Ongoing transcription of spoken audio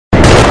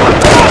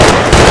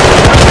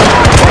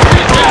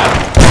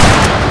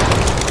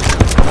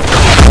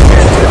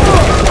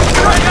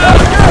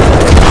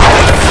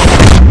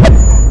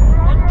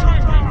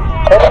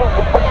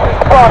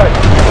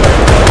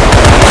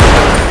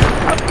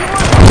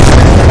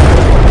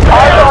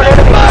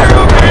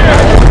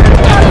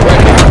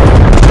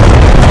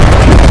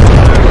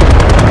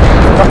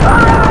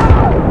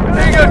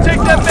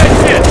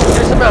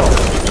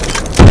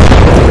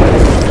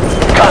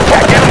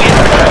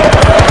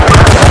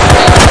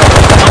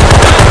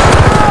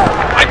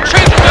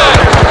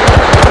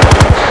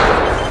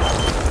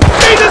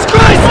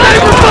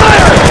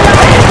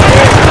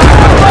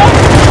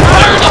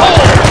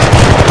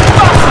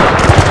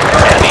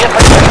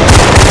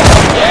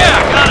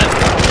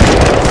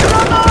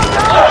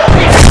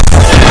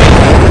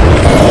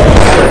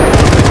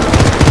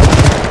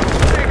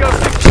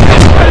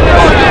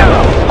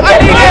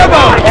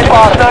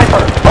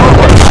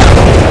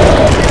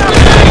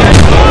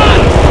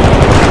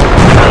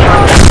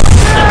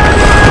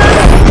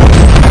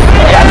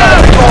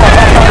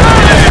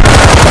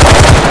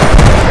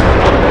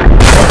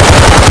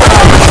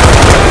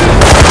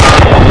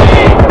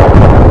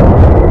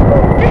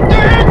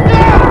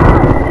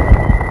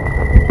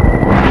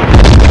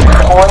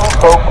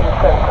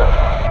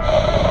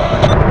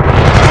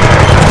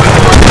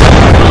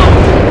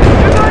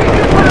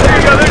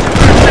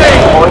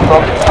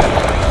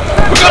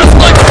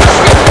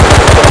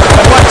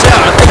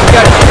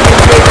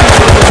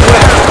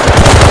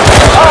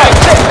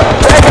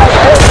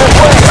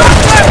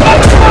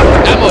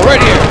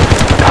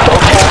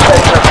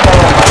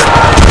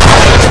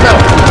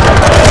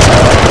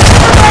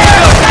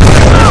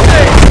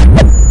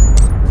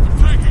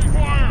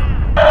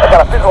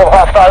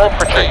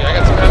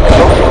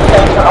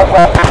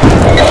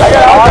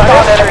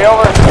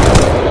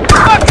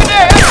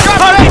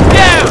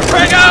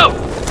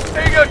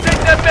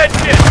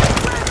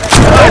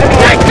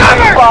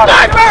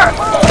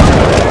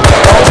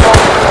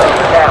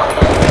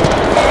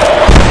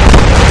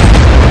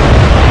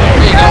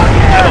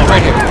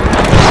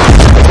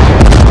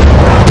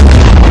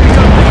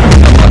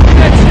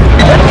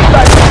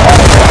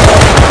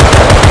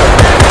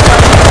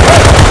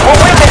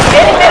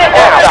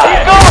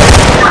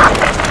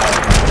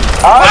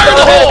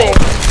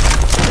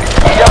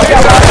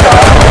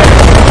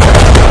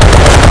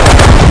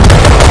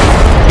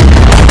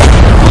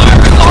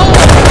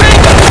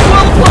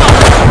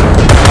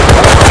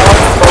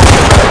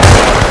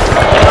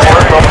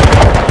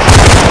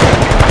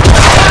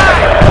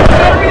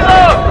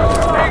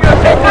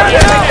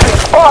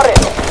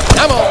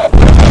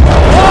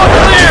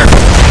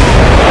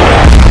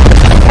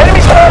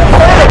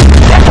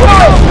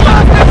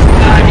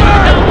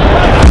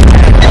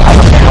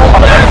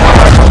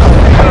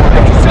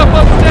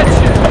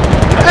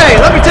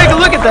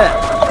at that.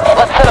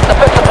 Let's set up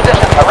defensive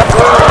positions.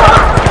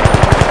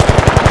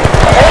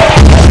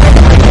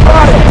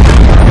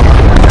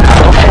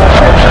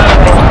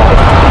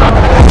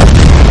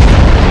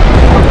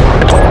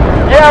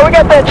 Yeah, we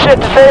got that shit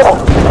disabled.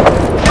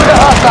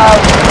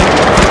 Hostiles.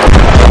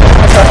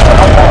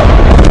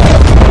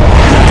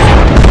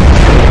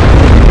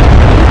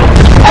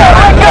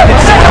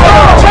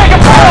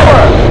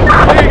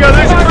 There you go,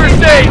 there's your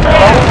first aid.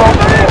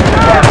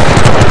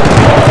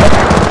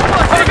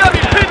 I got me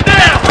pinned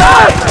down.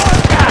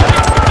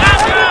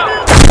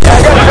 Yeah,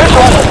 I got a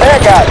visual on the bad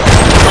guy.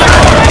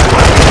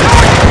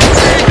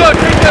 There you go,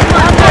 take that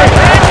first aid.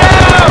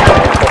 Stand down.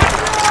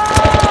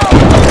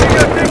 There you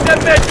go, take that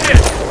med kit.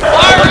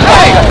 Fire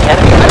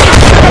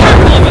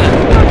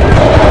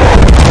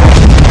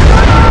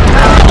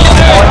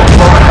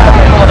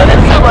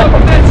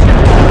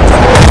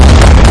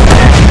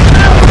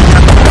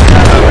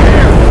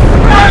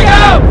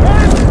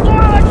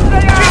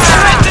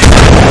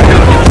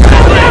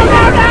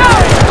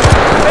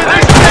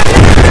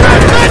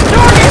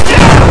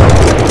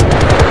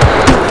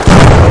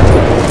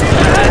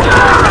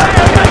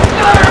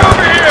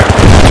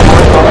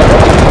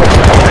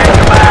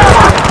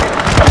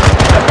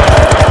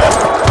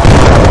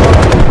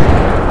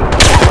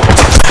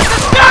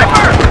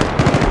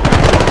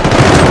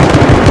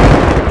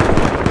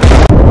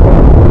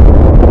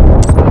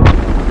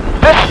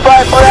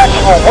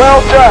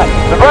well done.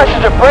 The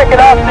Russians are breaking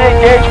off the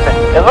engagement.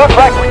 It looks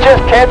like we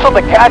just canceled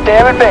the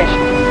goddamn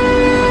invasion.